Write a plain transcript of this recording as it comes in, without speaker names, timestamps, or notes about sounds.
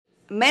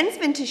Men's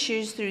vintage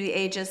shoes through the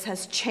ages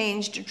has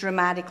changed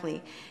dramatically.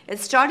 It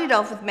started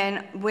off with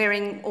men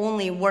wearing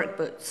only work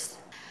boots.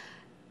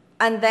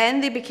 And then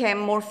they became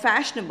more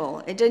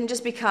fashionable. It didn't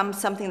just become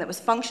something that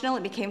was functional,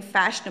 it became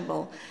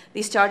fashionable.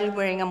 They started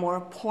wearing a more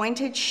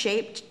pointed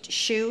shaped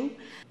shoe.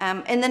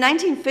 In the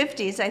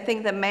 1950s, I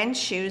think that men's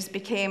shoes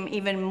became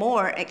even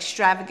more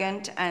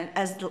extravagant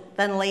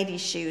than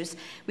ladies' shoes.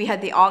 We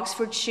had the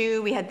Oxford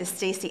shoe, we had the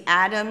Stacey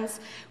Adams,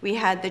 we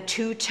had the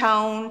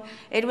two-tone.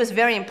 It was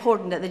very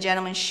important that the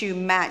gentleman's shoe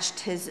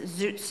matched his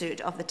zoot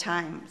suit of the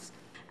times.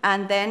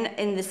 And then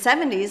in the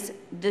 70s,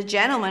 the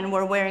gentlemen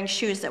were wearing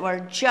shoes that were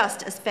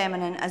just as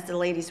feminine as the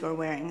ladies were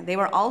wearing. They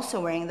were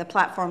also wearing the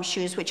platform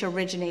shoes, which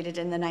originated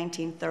in the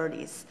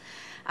 1930s.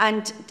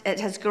 And it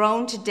has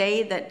grown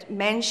today that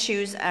men's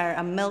shoes are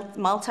a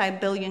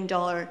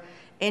multi-billion-dollar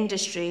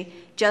industry,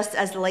 just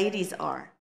as ladies are.